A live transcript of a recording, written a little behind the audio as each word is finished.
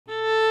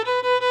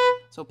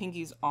So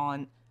pinky's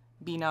on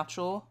B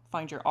natural,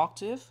 find your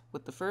octave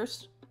with the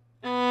first,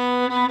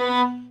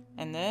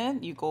 and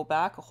then you go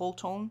back a whole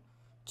tone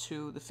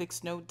to the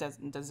fixed note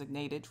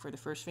designated for the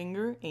first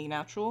finger, A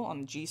natural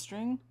on the G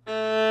string.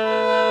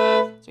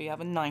 So you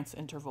have a ninth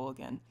interval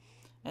again.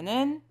 And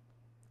then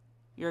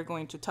you're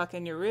going to tuck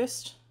in your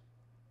wrist.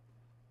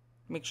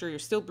 Make sure you're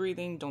still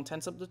breathing, don't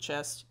tense up the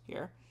chest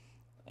here.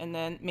 And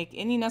then make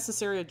any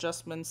necessary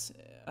adjustments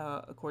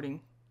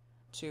according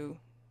to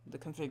the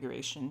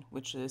configuration,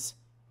 which is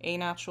A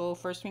natural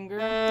first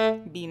finger,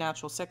 B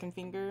natural second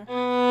finger,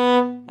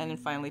 and then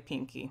finally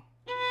pinky.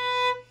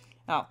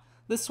 Now,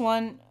 this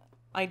one,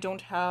 I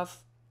don't have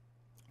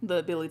the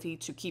ability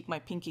to keep my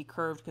pinky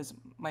curved because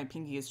my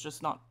pinky is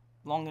just not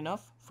long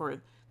enough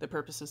for the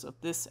purposes of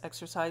this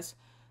exercise.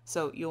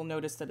 So you'll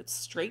notice that it's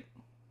straight,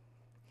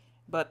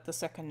 but the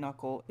second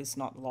knuckle is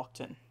not locked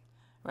in,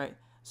 right?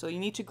 So you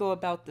need to go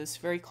about this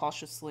very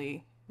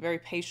cautiously, very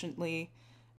patiently,